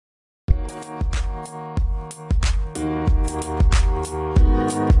Guys,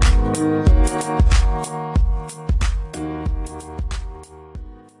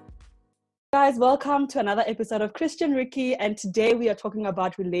 welcome to another episode of Christian Ricky, and today we are talking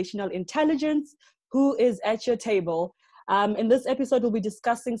about relational intelligence. Who is at your table? In this episode, we'll be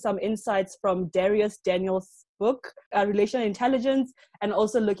discussing some insights from Dharius Daniels' book, Relational Intelligence, and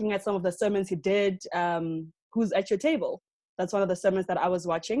also looking at some of the sermons he did, Who's at Your Table? That's one of the sermons that I was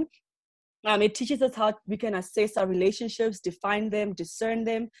watching. It teaches us how we can assess our relationships, define them, discern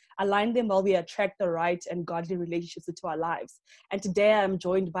them, align them while we attract the right and godly relationships into our lives. And today I'm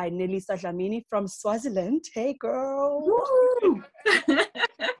joined by Nelisa Dlamini from Swaziland. Hey, girl.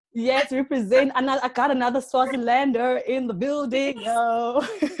 Yes, represent. I got another Swazilander in the building. Yo.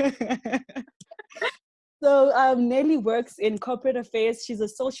 So Nelly works in corporate affairs. She's a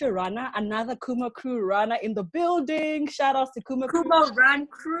social runner, another Kuma crew runner in the building. Shout out to Kuma Run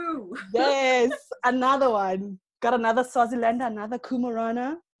crew. Yes, another one. Got another Swazilander, another Kuma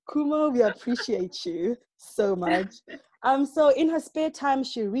runner. Kuma, we appreciate you so much. So in her spare time,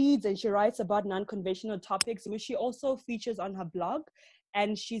 she reads and she writes about non-conventional topics, which she also features on her blog.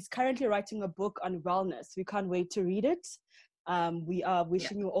 And she's currently writing a book on wellness. We can't wait to read it. We are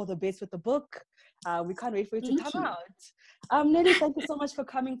wishing you all the best with the book. We can't wait for it to come out. Nelly, thank you so much for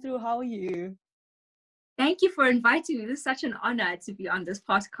coming through. How are you? Thank you for inviting me. This is such an honor to be on this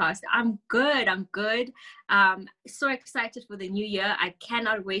podcast. I'm good. So excited for the new year. I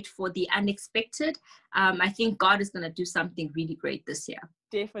cannot wait for the unexpected. I think God is going to do something really great this year.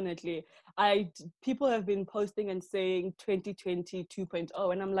 Definitely. People have been posting and saying 2020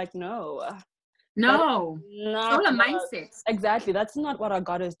 2.0, and I'm like, no. It's all a mindset. Exactly. That's not what our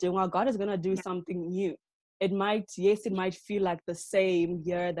God is doing. Our God is going to do something new. It might feel like the same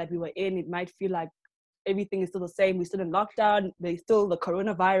year that we were in. It might feel like everything is still the same. We're still in lockdown. There's still the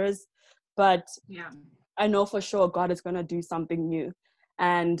coronavirus. But I know for sure God is going to do something new.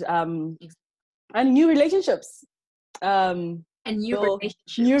 And new relationships. New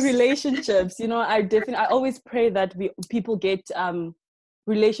relationships. You know, I always pray that people get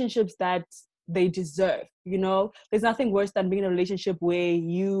relationships that they deserve. You know, there's nothing worse than being in a relationship where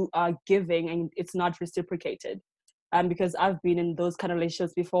you are giving and it's not reciprocated. Because I've been in those kind of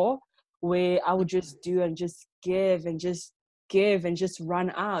relationships before, where I would just do and just give and just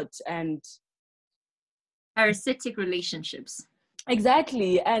run out. And parasitic relationships.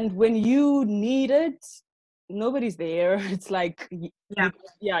 Exactly. And when you need it, nobody's there. It's like,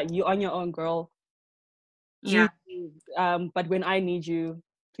 you're on your own, girl. But when I need you,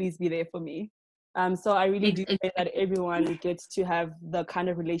 please be there for me. So I really do pray that everyone gets to have the kind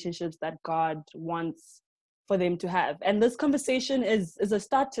of relationships that God wants for them to have. And this conversation is a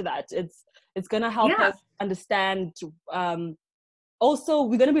start to that. It's going to help us understand. Also,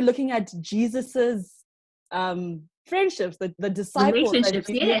 we're going to be looking at Jesus's friendships, the disciples, relationships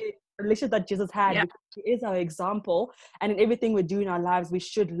that Jesus had. Because he is our example, and in everything we do in our lives, we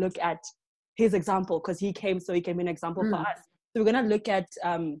should look at his example, because he came so he can be an example for us. So we're going to look at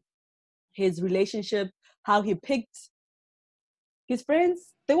his relationship, how he picked his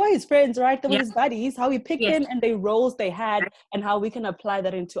friends. They were his friends, right? They were his buddies, how he picked them and the roles they had, and how we can apply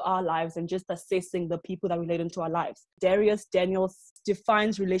that into our lives and just assessing the people that relate into our lives. Dharius Daniels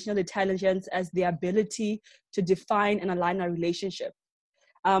defines relational intelligence as the ability to define and align our relationship.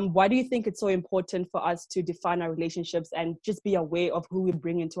 Why do you think it's so important for us to define our relationships and just be aware of who we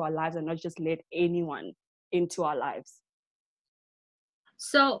bring into our lives and not just let anyone into our lives?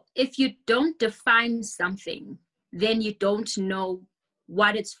 So if you don't define something, then you don't know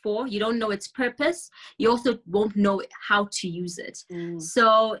what it's for. You don't know its purpose. You also won't know how to use it.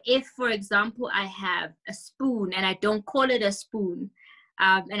 So if, for example, I have a spoon and I don't call it a spoon,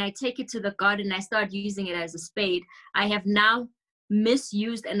 and I take it to the garden and I start using it as a spade, I have now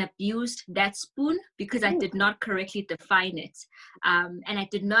misused and abused that spoon because I did not correctly define it. And I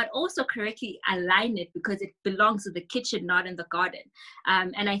did not also correctly align it because it belongs to the kitchen, not in the garden.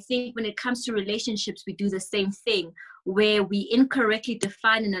 And I think when it comes to relationships, we do the same thing, where we incorrectly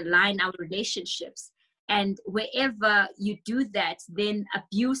define and align our relationships. And wherever you do that, then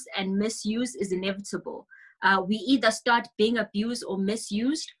abuse and misuse is inevitable. We either start being abused or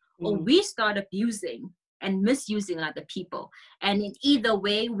misused, or we start abusing and misusing other people. And in either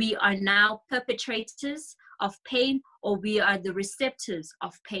way, we are now perpetrators of pain, or we are the receptors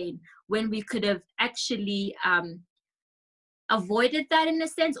of pain, when we could have actually avoided that in a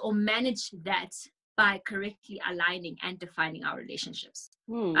sense, or managed that by correctly aligning and defining our relationships.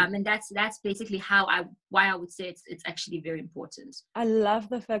 And that's basically why I would say it's actually very important. I love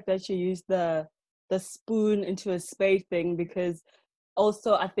the fact that you use the spoon into a spade thing, because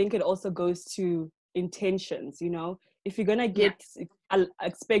also, I think it also goes to intentions, you know. If you're going to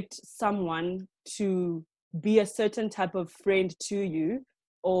expect someone to be a certain type of friend to you,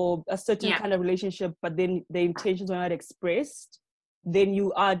 or a certain kind of relationship, but then the intentions are not expressed, then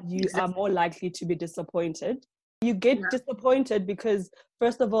you are more likely to be disappointed. You get disappointed because,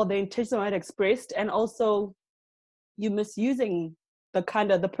 first of all, the intentions are not expressed, and also you're misusing the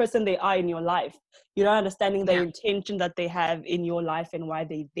person they are in your life. You're not understanding the intention that they have in your life and why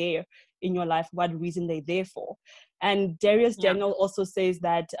they're there in your life, what reason they're there for. And Dharius Daniels also says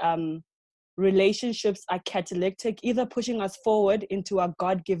that relationships are catalytic, either pushing us forward into our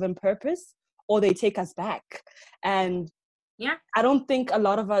God-given purpose, or they take us back. And I don't think a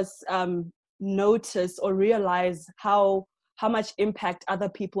lot of us notice or realize how much impact other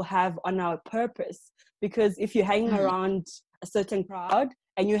people have on our purpose. Because if you're hanging around a certain crowd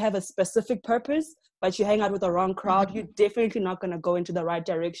and you have a specific purpose, but you hang out with the wrong crowd, you're definitely not going to go into the right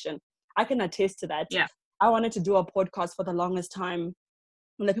direction. I can attest to that. I wanted to do a podcast for the longest time,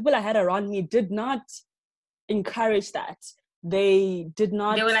 and the people I had around me did not encourage that. They did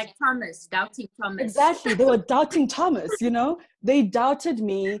not. They were like Thomas, doubting Thomas. Exactly. They were doubting Thomas, you know. They doubted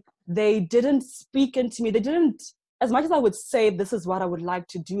me. They didn't speak into me. They didn't, as much as I would say, this is what I would like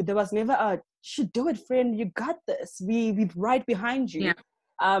to do, there was never a, you should do it, friend. You got this. We're right behind you.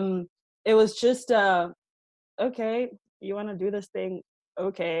 It was just, okay, you want to do this thing?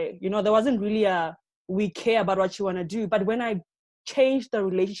 Okay. You know, there wasn't really a, we care about what you want to do. But when I changed the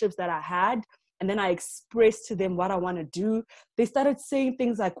relationships that I had, and then I expressed to them what I want to do, they started saying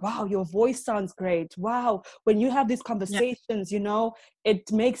things like, wow, your voice sounds great. Wow, when you have these conversations, you know,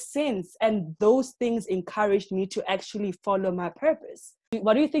 it makes sense. And those things encouraged me to actually follow my purpose.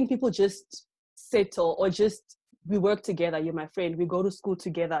 What do you think? People just settle, or just, we work together, you're my friend. We go to school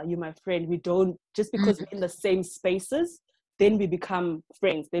together, you're my friend. We don't, just because we're in the same spaces, then we become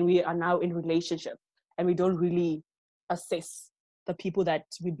friends. Then we are now in relationship, and we don't really assess the people that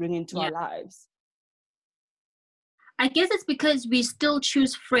we bring into our lives. I guess it's because we still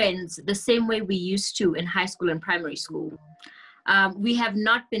choose friends the same way we used to in high school and primary school. We have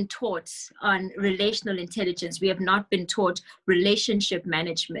not been taught on relational intelligence. We have not been taught relationship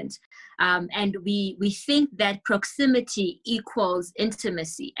management. And we think that proximity equals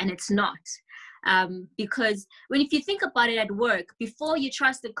intimacy, and it's not. Because if you think about it at work, before you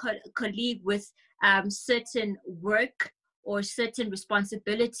trust a colleague with certain work or certain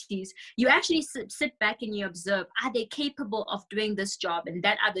responsibilities, you actually sit back and you observe, are they capable of doing this job and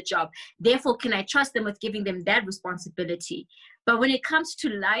that other job? Therefore, can I trust them with giving them that responsibility? But when it comes to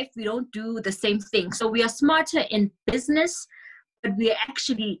life, we don't do the same thing. So we are smarter in business, but we are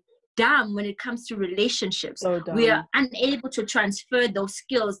actually dumb when it comes to relationships. So dumb. We are unable to transfer those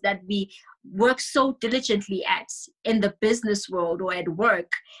skills that we work so diligently at in the business world or at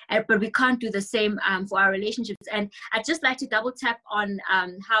work, but we can't do the same for our relationships. And I'd just like to double tap on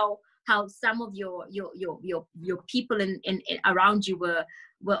how some of your people in around you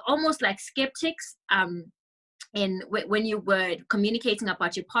were almost like skeptics when you were communicating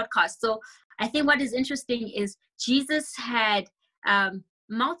about your podcast. So I think what is interesting is Jesus had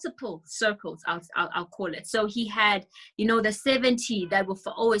multiple circles, I'll call it. So he had, the 70 that were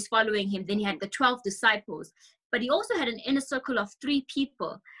always following him. Then he had the 12 disciples, but he also had an inner circle of 3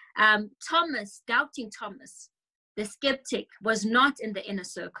 people. Thomas, doubting Thomas, the skeptic, was not in the inner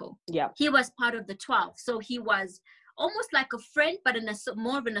circle. He was part of the 12. So he was almost like a friend, but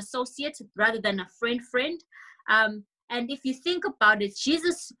more of an associate rather than a friend. And if you think about it,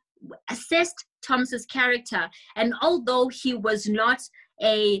 Jesus assessed Thomas's character, and although he was not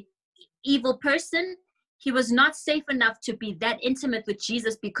a evil person, he was not safe enough to be that intimate with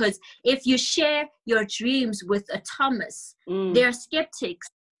Jesus, because if you share your dreams with a Thomas, they're skeptics.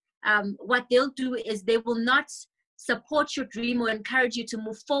 What they'll do is they will not support your dream or encourage you to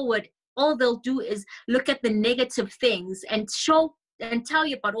move forward. All they'll do is look at the negative things and show and tell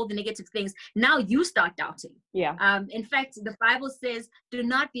you about all the negative things. Now you start doubting. In fact, the Bible says, do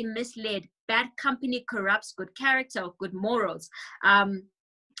not be misled. Bad company corrupts good character or good morals.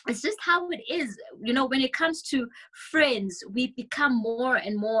 It's just how it is. When it comes to friends, we become more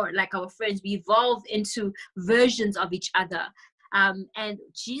and more like our friends. We evolve into versions of each other. And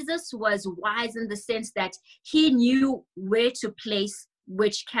Jesus was wise in the sense that he knew where to place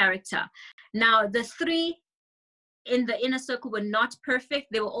which character. Now, the 3 in the inner circle were not perfect.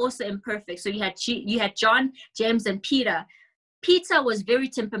 They were also imperfect. So you had John, James, and Peter. Peter was very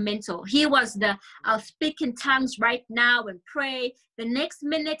temperamental. He was I'll speak in tongues right now and pray. The next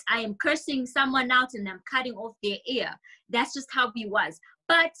minute, I am cursing someone out and I'm cutting off their ear. That's just how he was.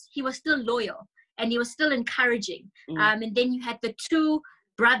 But he was still loyal. and he was still encouraging. And then you had the two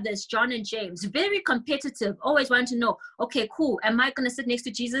brothers, John and James, very competitive, always wanting to know, okay, cool, am I going to sit next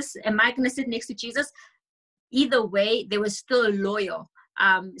to Jesus? Am I going to sit next to Jesus? Either way, they were still loyal.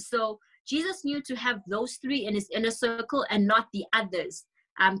 So Jesus knew to have those three in his inner circle and not the others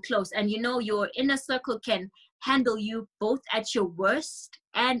close. And you know, your inner circle can handle you both at your worst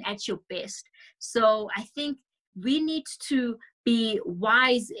and at your best. So I think we need to be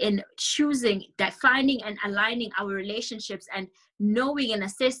wise in choosing, that finding and aligning our relationships and knowing and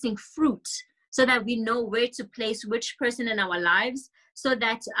assessing fruit, so that we know where to place which person in our lives, so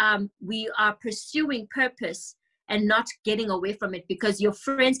that we are pursuing purpose and not getting away from it, because your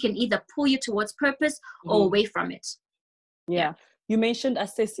friends can either pull you towards purpose or away from it. Yeah. You mentioned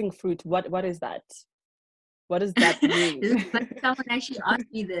assessing fruit. What is that? What does that mean? Someone actually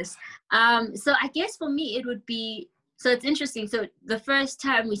asked me this. So I guess for me, it would be, so it's interesting. So the first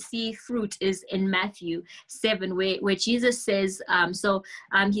time we see fruit is in Matthew 7, where Jesus says,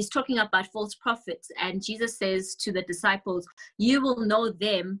 he's talking about false prophets. And Jesus says to the disciples, you will know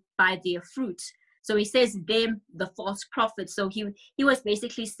them by their fruit. So he says them, the false prophets. So he was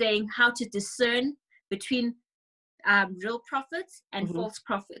basically saying how to discern between real prophets and false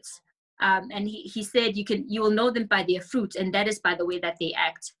prophets. And he said you will know them by their fruit, and that is by the way that they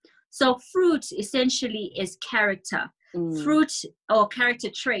act. So fruit essentially is character. Fruit, or character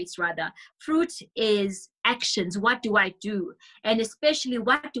traits rather. Fruit is actions. What do I do? And especially,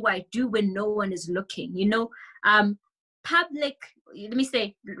 what do I do when no one is looking? You know, private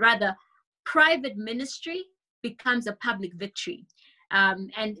ministry becomes a public victory.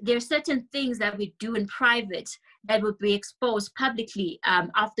 And there are certain things that we do in private that will be exposed publicly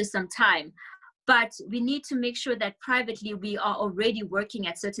after some time. But we need to make sure that privately we are already working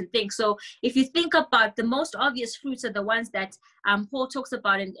at certain things. So if you think about the most obvious fruits are the ones that Paul talks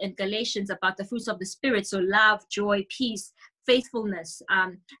about in Galatians, about the fruits of the Spirit. So love, joy, peace, faithfulness,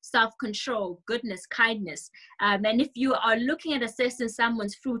 self-control, goodness, kindness. And if you are looking at assessing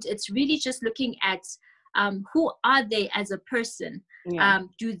someone's fruit, it's really just looking at who are they as a person?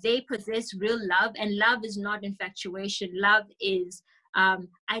 Do they possess real love? And love is not infatuation. Love is,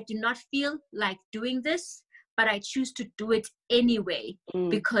 I do not feel like doing this, but I choose to do it anyway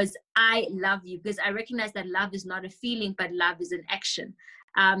because I love you, because I recognize that love is not a feeling, but love is an action.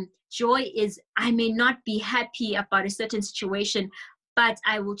 Joy is, I may not be happy about a certain situation, but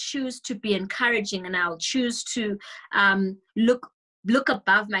I will choose to be encouraging, and I'll choose to look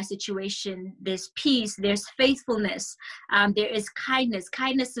above my situation. There's peace, there's faithfulness, there is kindness.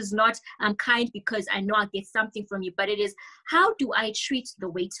 Kindness is not I'm kind because I know I'll get something from you, but it is, how do I treat the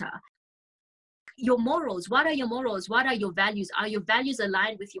waiter? Your morals, what are your morals? What are your values? Are your values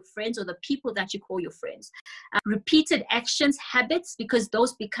aligned with your friends or the people that you call your friends? Repeated actions, habits, because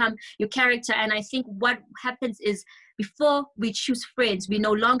those become your character. And I think what happens is, before we choose friends, we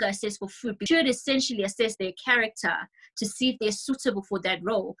no longer assess for fruit. We should essentially assess their character to see if they're suitable for that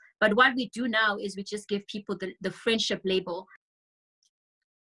role. But what we do now is we just give people the friendship label.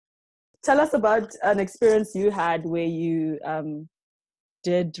 Tell us about an experience you had where you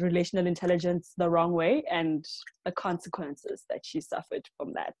did relational intelligence the wrong way, and the consequences that you suffered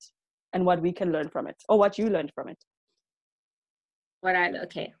from that, and what we can learn from it, or what you learned from it.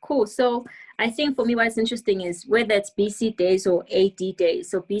 Okay, cool. So I think for me, what's interesting is whether it's BC days or AD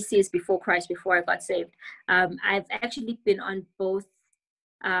days. So BC is before Christ, before I got saved. I've actually been on both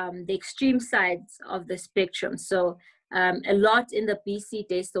the extreme sides of the spectrum. So a lot in the BC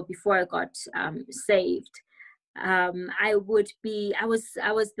days, so before I got saved, I was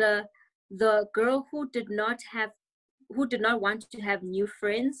the girl who did not want to have new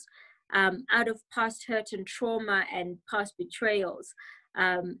friends, out of past hurt and trauma and past betrayals,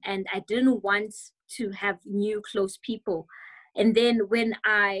 and I didn't want to have new close people. And then when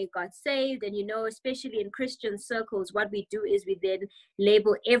I got saved, and especially in Christian circles, what we do is we then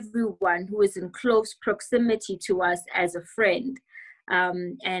label everyone who is in close proximity to us as a friend.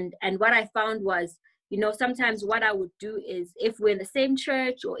 And what I found was, sometimes what I would do is, if we're in the same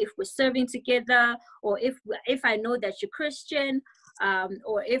church, or if we're serving together, or if I know that you're Christian,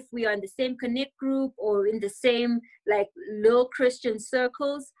 or if we are in the same connect group, or in the same like little Christian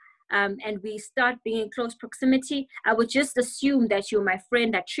circles, and we start being in close proximity, I would just assume that you're my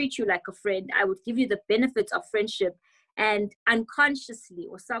friend. I treat you like a friend. I would give you the benefits of friendship, and unconsciously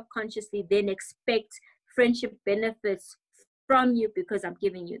or subconsciously then expect friendship benefits from you because I'm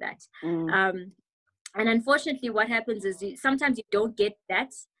giving you that. And unfortunately, what happens is sometimes you don't get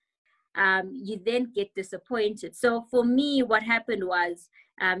that. You then get disappointed. So for me, what happened was,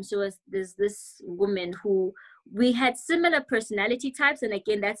 there's this woman who we had similar personality types, and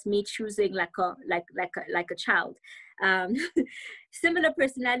again, that's me choosing like a child. Um, Similar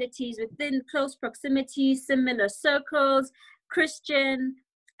personalities within close proximity, similar circles, Christian,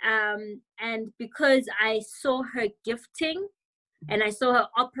 and because I saw her gifting and I saw her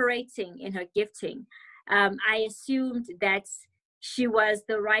operating in her gifting, I assumed that she was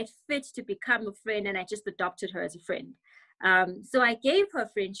the right fit to become a friend, and I just adopted her as a friend. So I gave her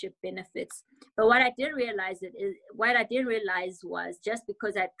friendship benefits, but what I didn't realize was just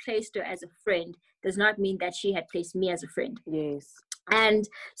because I placed her as a friend does not mean that she had placed me as a friend. Yes. And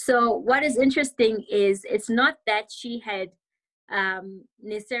so what is interesting is it's not that she had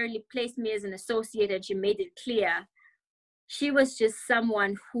necessarily placed me as an associate and she made it clear. She was just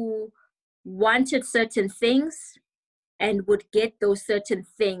someone who wanted certain things and would get those certain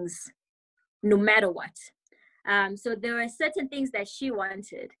things no matter what. So there were certain things that she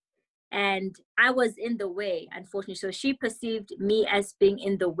wanted, and I was in the way, unfortunately. So she perceived me as being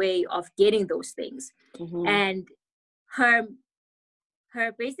in the way of getting those things. Mm-hmm. And her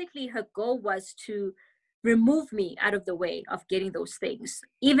basically her goal was to remove me out of the way of getting those things,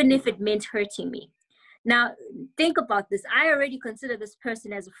 even if it meant hurting me. Now, think about this. I already consider this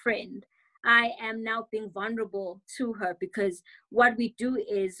person as a friend. I am now being vulnerable to her, because what we do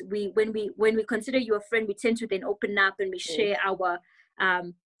is when we consider you a friend, we tend to then open up and we share our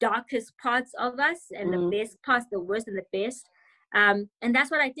darkest parts of us and the best parts, the worst and the best. And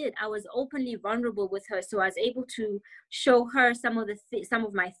that's what I did. I was openly vulnerable with her, so I was able to show her some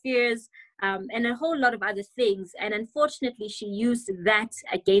of my fears, and a whole lot of other things. And unfortunately, she used that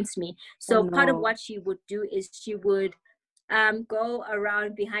against me. So part of what she would do is she would go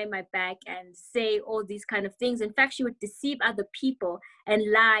around behind my back and say all these kind of things. In fact, she would deceive other people and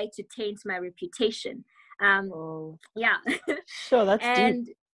lie to taint my reputation. Yeah. Sure, that's and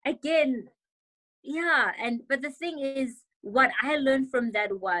deep. Again, yeah. But the thing is, what I learned from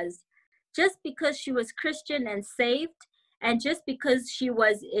that was, just because she was Christian and saved, and just because she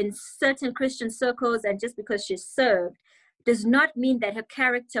was in certain Christian circles, and just because she served, does not mean that her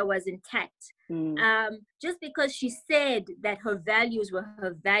character was intact. Just because she said that her values were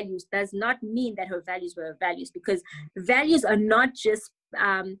her values does not mean that her values were her values, because values are not just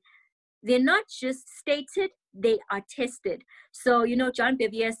they're not just stated, they are tested. So John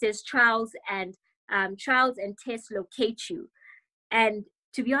Bevere says trials and tests locate you. And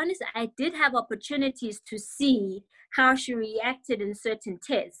to be honest, I did have opportunities to see how she reacted in certain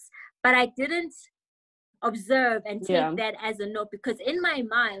tests, but I didn't observe and take that as a note, because in my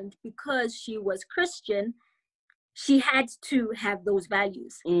mind, because she was Christian, she had to have those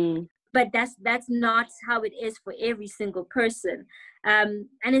values. But that's not how it is for every single person. And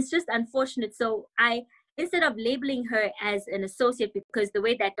it's just unfortunate. So instead of labeling her as an associate, because the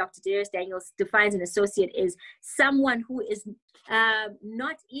way that Dr. Dharius Daniels defines an associate is someone who is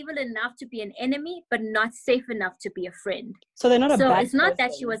not evil enough to be an enemy, but not safe enough to be a friend. So they're not a bad person. So it's not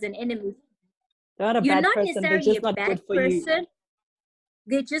that she was an enemy. They're not a bad person. They're just not good for you.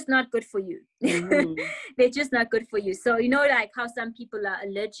 They're just not good for you. They're just not good for you. So like how some people are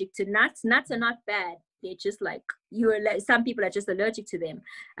allergic to nuts. Nuts are not bad. They're just like some people are just allergic to them.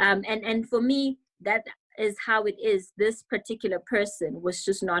 And for me, that is how it is. This particular person was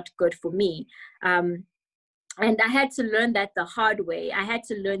just not good for me. And I had to learn that the hard way. I had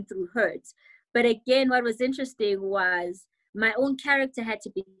to learn through hurt. But again, what was interesting was my own character had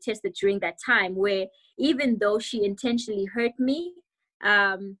to be tested during that time, where even though she intentionally hurt me,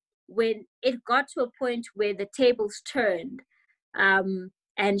 when it got to a point where the tables turned,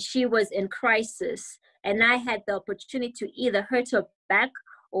 and she was in crisis, and I had the opportunity to either hurt her back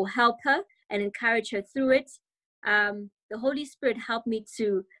or help her and encourage her through it, the Holy Spirit helped me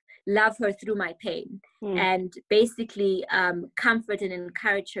to love her through my pain and basically comfort and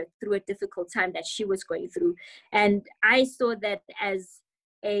encourage her through a difficult time that she was going through. And I saw that as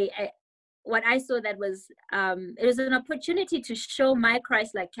what I saw that was it was an opportunity to show my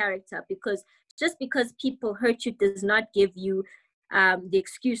Christ-like character, because just because people hurt you does not give you the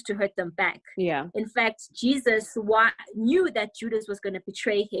excuse to hurt them back. Yeah. In fact, Jesus knew that Judas was going to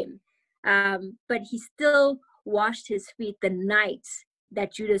betray him, but he still washed his feet the night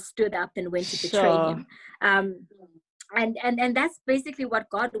that Judas stood up and went to betray him. And that's basically what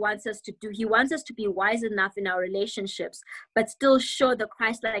God wants us to do. He wants us to be wise enough in our relationships, but still show the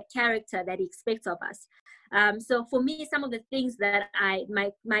Christ-like character that he expects of us. So for me, some of the things that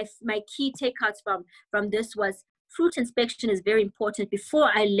my key takeouts from this was, fruit inspection is very important. Before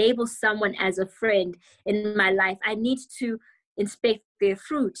I label someone as a friend in my life, I need to inspect their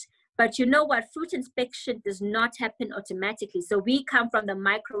fruit. But you know what? Fruit inspection does not happen automatically. So we come from the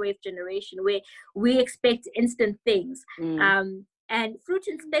microwave generation where we expect instant things. And fruit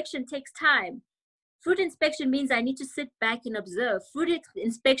inspection takes time. Fruit inspection means I need to sit back and observe. Fruit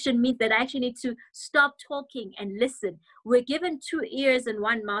inspection means that I actually need to stop talking and listen. We're given 2 ears and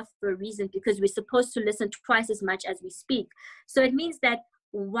 1 mouth for a reason, because we're supposed to listen twice as much as we speak. So it means that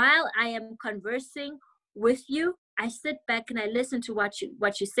while I am conversing with you, I sit back and I listen to what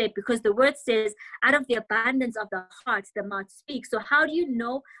you say, because the word says, out of the abundance of the heart, the mouth speaks. So how do you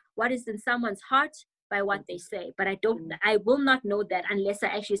know what is in someone's heart? By what they say. But I will not know that unless I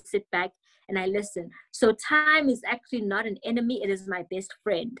actually sit back and I listen. So time is actually not an enemy, it is my best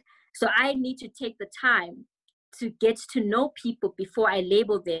friend. So I need to take the time to get to know people before I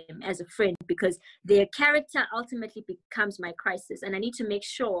label them as a friend, because their character ultimately becomes my crisis. And I need to make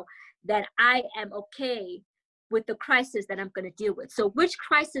sure that I am okay with the crisis that I'm going to deal with. So which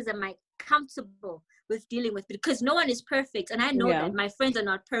crisis am I comfortable with dealing with? Because no one is perfect. And I know that my friends are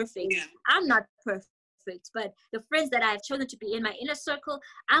not perfect. I'm not perfect. But the friends that I have chosen to be in my inner circle,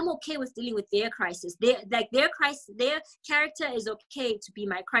 I'm okay with dealing with their crisis. Their crisis, their character is okay to be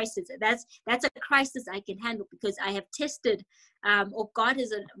my crisis. That's a crisis I can handle, because I have tested, or God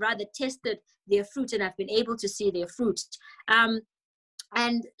has rather tested their fruit, and I've been able to see their fruit.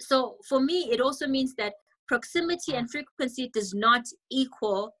 And so for me, it also means that proximity and frequency does not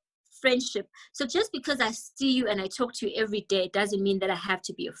equal friendship. So just because I see you and I talk to you every day doesn't mean that I have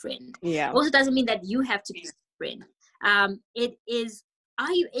to be a friend. Also doesn't mean that you have to be a friend. It is,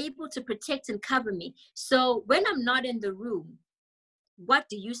 are you able to protect and cover me? So when I'm not in the room, what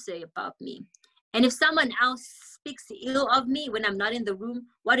do you say about me? And if someone else speaks ill of me when I'm not in the room,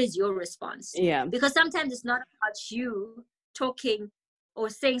 what is your response? Because sometimes it's not about you talking or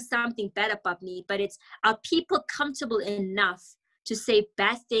saying something bad about me, but it's, are people comfortable enough to say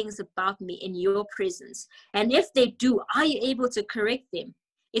bad things about me in your presence? And if they do, are you able to correct them?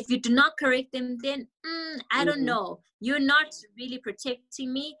 If you do not correct them, then I don't know. You're not really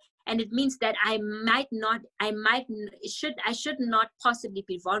protecting me, and it means that I should not possibly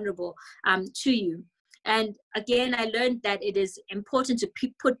be vulnerable to you. And again, I learned that it is important to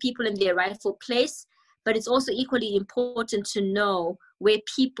put people in their rightful place, but it's also equally important to know where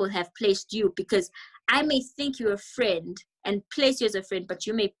people have placed you, because I may think you're a friend and place you as a friend, but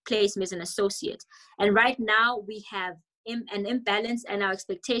you may place me as an associate. And right now we have an imbalance, and our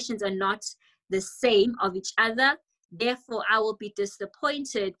expectations are not the same of each other. Therefore, I will be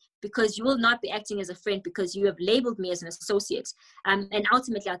disappointed because you will not be acting as a friend, because you have labeled me as an associate. And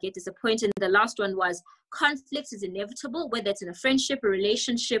ultimately, I'll get disappointed. And the last one was, conflict is inevitable, whether it's in a friendship, a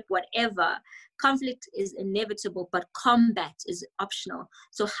relationship, whatever. Conflict is inevitable, but combat is optional.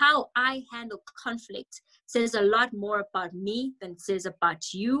 So how I handle conflict says a lot more about me than it says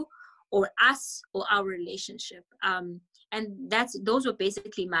about you or us or our relationship. And those were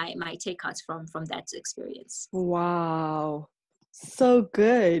basically my takeouts from that experience. Wow, so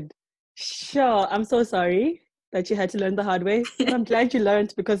good. Sure, I'm so sorry that you had to learn the hard way, but I'm glad you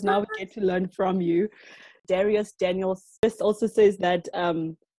learned, because now we get to learn from you. Dharius Daniels also says that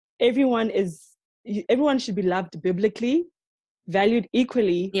everyone should be loved biblically, valued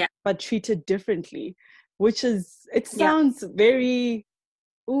equally, but treated differently, which is, it sounds very,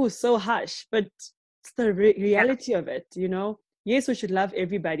 so harsh, but it's the reality of it, you know. Yes, we should love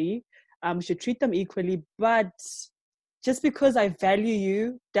everybody, we should treat them equally, but just because I value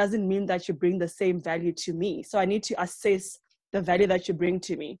you doesn't mean that you bring the same value to me. So I need to assess the value that you bring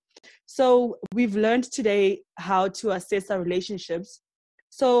to me. So we've learned today how to assess our relationships.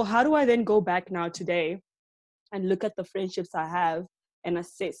 So how do I then go back now today and look at the friendships I have and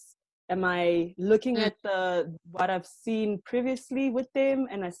assess? Am I looking at what I've seen previously with them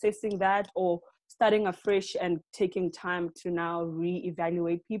and assessing that, or starting afresh and taking time to now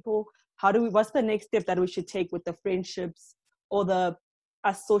reevaluate people? What's the next step that we should take with the friendships or the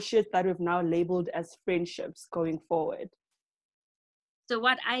associates that we've now labeled as friendships going forward? So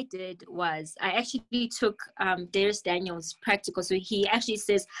what I did was I actually took Dharius Daniels' practical. So he actually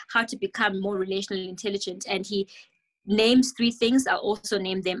says how to become more relationally intelligent, and he names 3 things. I'll also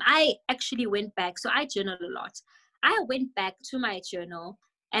name them. I actually went back. So I journal a lot. I went back to my journal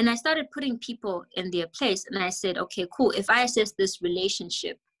and I started putting people in their place. And I said, okay, cool. If I assess this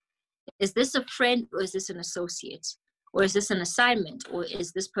relationship, is this a friend or is this an associate? Or is this an assignment? Or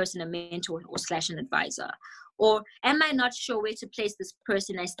is this person a mentor or / an advisor? Or am I not sure where to place this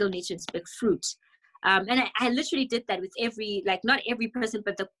person? I still need to inspect fruit. And I literally did that with not every person,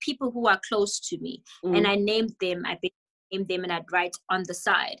 but the people who are close to me. And I named them, and I'd write on the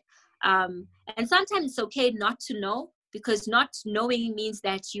side. And sometimes it's okay not to know, because not knowing means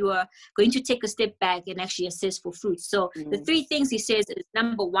that you are going to take a step back and actually assess for fruit. So the 3 things he says is,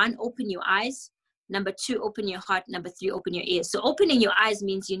 number 1, open your eyes. Number 2, open your heart. Number 3, open your ears. So opening your eyes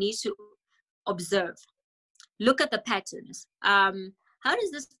means you need to observe. Look at the patterns. How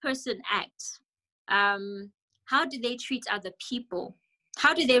does this person act? How do they treat other people?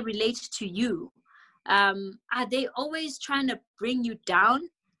 How do they relate to you? Are they always trying to bring you down?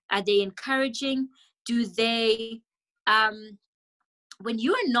 Are they encouraging? Do they, when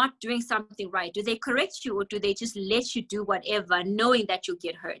you are not doing something right, do they correct you, or do they just let you do whatever, knowing that you'll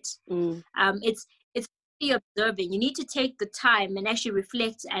get hurt? It's really observing. You need to take the time and actually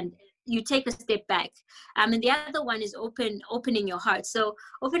reflect, and you take a step back. And the other one is opening your heart. So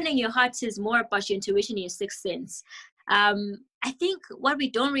opening your heart is more about your intuition, your sixth sense. I think what we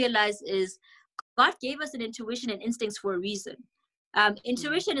don't realize is God gave us an intuition and instincts for a reason.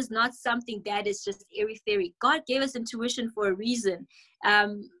 Intuition is not something that is just airy-fairy. God gave us intuition for a reason.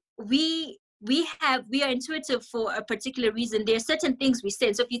 We are intuitive for a particular reason. There are certain things we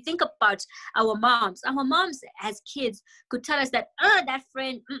sense. So if you think about our moms as kids could tell us that, that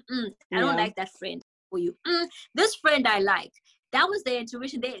friend, I don't like that friend for you. This friend I like. That was their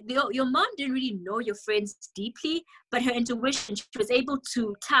intuition. Your mom didn't really know your friends deeply, but her intuition, she was able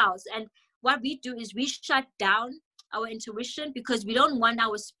to tell. And what we do is we shut down our intuition because we don't want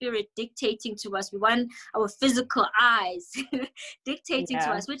our spirit dictating to us. We want our physical eyes dictating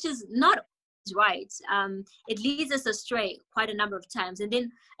to us, which is not right. It leads us astray quite a number of times. And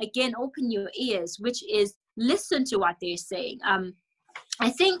then again, open your ears, which is listen to what they're saying. I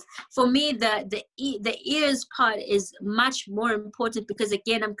think for me, the ears part is much more important because,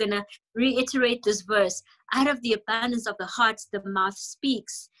 again, I'm going to reiterate this verse. Out of the abundance of the heart, the mouth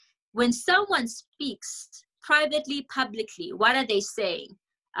speaks. When someone speaks privately, publicly, what are they saying?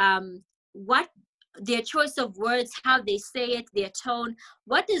 What their choice of words, how they say it, their tone,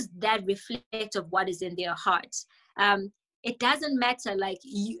 what does that reflect of what is in their heart? It doesn't matter. Like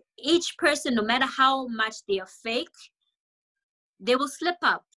each person, no matter how much they are fake, they will slip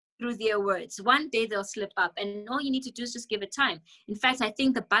up through their words. One day they'll slip up, and all you need to do is just give it time. In fact, I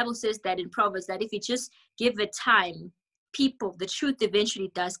think the Bible says that in Proverbs, that if you just give it time, the truth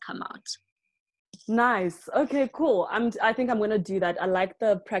eventually does come out. Nice. Okay, cool. I think I'm going to do that. I like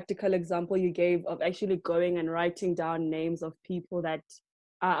the practical example you gave of actually going and writing down names of people that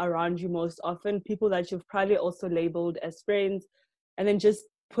are around you most often, people that you've probably also labeled as friends, and then just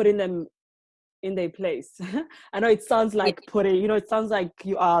putting them in their place. I know it sounds like it sounds like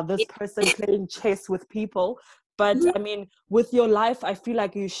you are this person playing chess with people, but I mean, with your life, I feel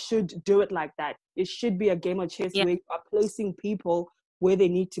like you should do it like that. It should be a game of chess where you are placing people where they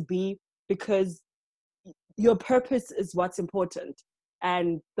need to be, because your purpose is what's important,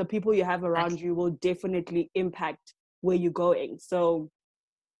 and the people you have around you will definitely impact where you're going. So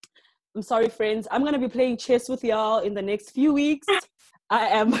I'm sorry, friends, I'm going to be playing chess with y'all in the next few weeks. I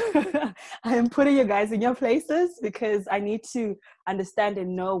am putting you guys in your places because I need to understand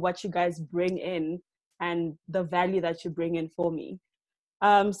and know what you guys bring in and the value that you bring in for me.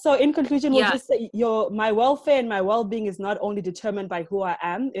 So in conclusion, we'll just say my welfare and my well-being is not only determined by who I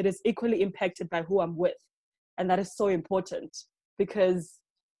am, it is equally impacted by who I'm with. And that is so important because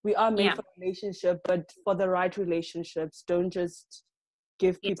we are made for a relationship, but for the right relationships, don't just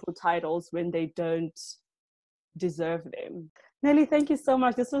give people titles when they don't deserve them. Nelly, thank you so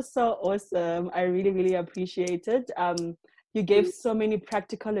much. This was so awesome. I really, really appreciate it. You gave so many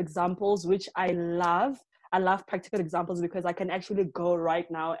practical examples, which I love. I love practical examples because I can actually go right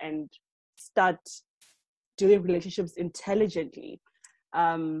now and start doing relationships intelligently.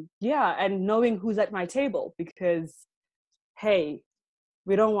 And knowing who's at my table, because, hey,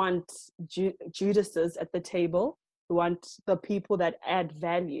 we don't want Judases at the table. We want the people that add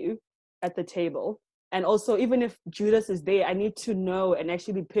value at the table. And also, even if Judas is there, I need to know and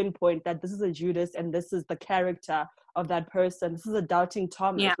actually pinpoint that this is a Judas and this is the character of that person. This is a doubting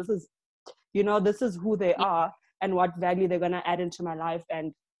Thomas. This is, this is who they are and what value they're going to add into my life.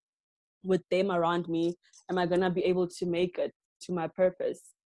 And with them around me, am I going to be able to make it to my purpose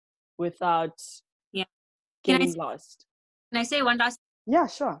without getting lost? Can I say one last? Yeah,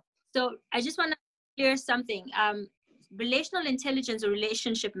 sure. So I just want to clear something. Relational intelligence or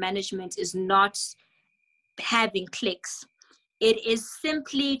relationship management is not having clicks. It is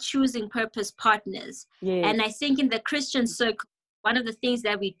simply choosing purpose partners. And I think in the Christian circle, one of the things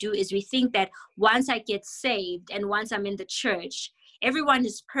that we do is we think that once I get saved and once I'm in the church, everyone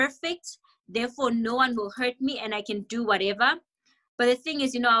is perfect, therefore no one will hurt me and I can do whatever. But the thing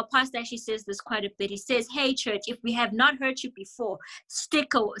is, our pastor actually says this quite a bit. He says, hey, church, if we have not hurt you before,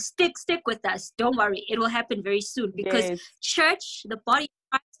 stick with us. Don't worry. It will happen very soon, because Yes. church, the body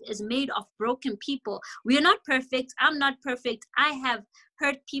of Christ, is made of broken people. We are not perfect. I'm not perfect. I have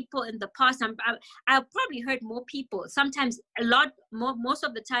hurt people in the past. I've probably hurt more people, sometimes a lot more, most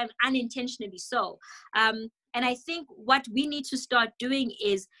of the time unintentionally so. And I think what we need to start doing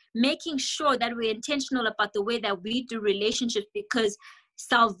is making sure that we're intentional about the way that we do relationships, because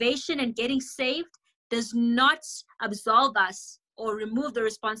salvation and getting saved does not absolve us or remove the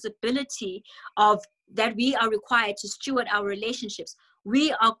responsibility of that we are required to steward our relationships.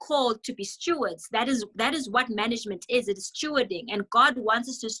 We are called to be stewards. That is what management is. It is stewarding. And God wants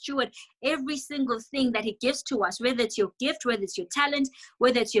us to steward every single thing that he gives to us, whether it's your gift, whether it's your talent,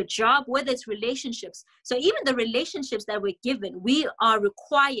 whether it's your job, whether it's relationships. So even the relationships that we're given, we are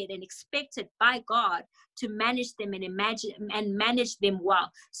required and expected by God to manage them and manage them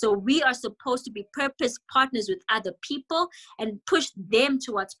well. So we are supposed to be purpose partners with other people and push them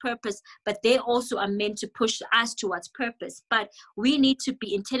towards purpose, but they also are meant to push us towards purpose. But we need to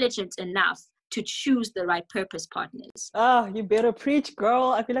be intelligent enough to choose the right purpose partners. Oh, you better preach,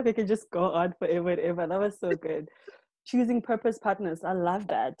 girl. I feel like we can just go on forever and ever. That was so good. Choosing purpose partners. I love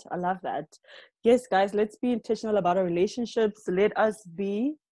that. I love that. Yes, guys, let's be intentional about our relationships. Let us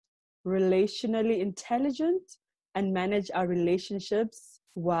be relationally intelligent and manage our relationships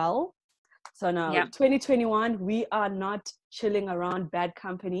well. So now, 2021, we are not chilling around bad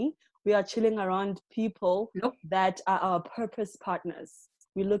company. We are chilling around people that are our purpose partners.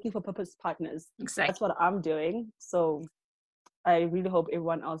 We're looking for purpose partners. Exactly. That's what I'm doing. So I really hope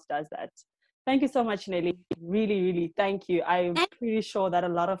everyone else does that. Thank you so much, Nelly. Really, really, thank you. I'm pretty sure that a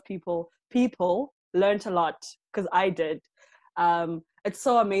lot of people learned a lot, because I did. It's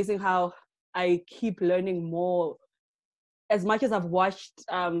so amazing how I keep learning more. As much as I've watched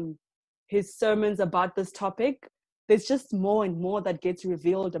his sermons about this topic, there's just more and more that gets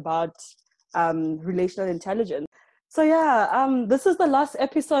revealed about relational intelligence. So yeah, this is the last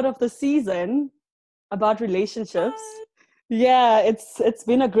episode of the season about relationships. Yeah, it's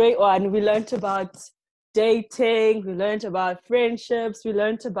been a great one. We learned about dating, we learned about friendships, we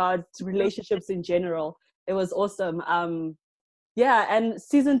learned about relationships in general. It was awesome. Yeah, and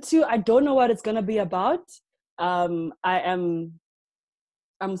season 2, I don't know what it's gonna be about. I'm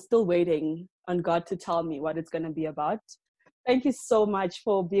still waiting on God to tell me what it's gonna be about. Thank you so much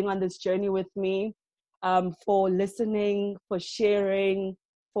for being on this journey with me, for listening, for sharing,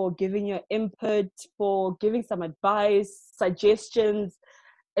 for giving your input, for giving some advice, suggestions.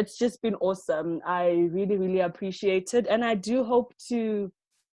 It's just been awesome. I really, really appreciate it. And I do hope to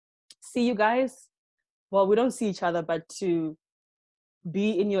see you guys. Well, we don't see each other, but to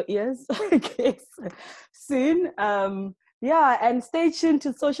be in your ears, I guess, soon. Yeah, and stay tuned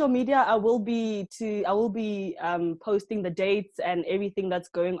to social media. I will be posting the dates and everything that's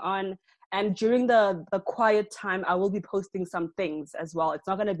going on. And during the quiet time, I will be posting some things as well. It's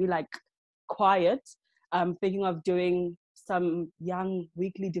not going to be like quiet. I'm thinking of doing some young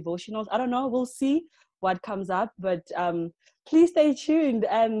weekly devotionals. I don't know. We'll see what comes up. But please stay tuned,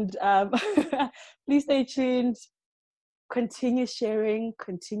 and please stay tuned. Continue sharing,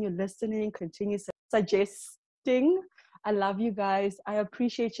 continue listening, continue suggesting. I love you guys. I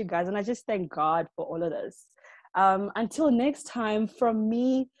appreciate you guys. And I just thank God for all of this. Until next time, from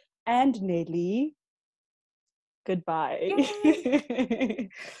me and Nelly, goodbye.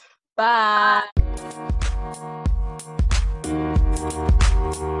 Bye.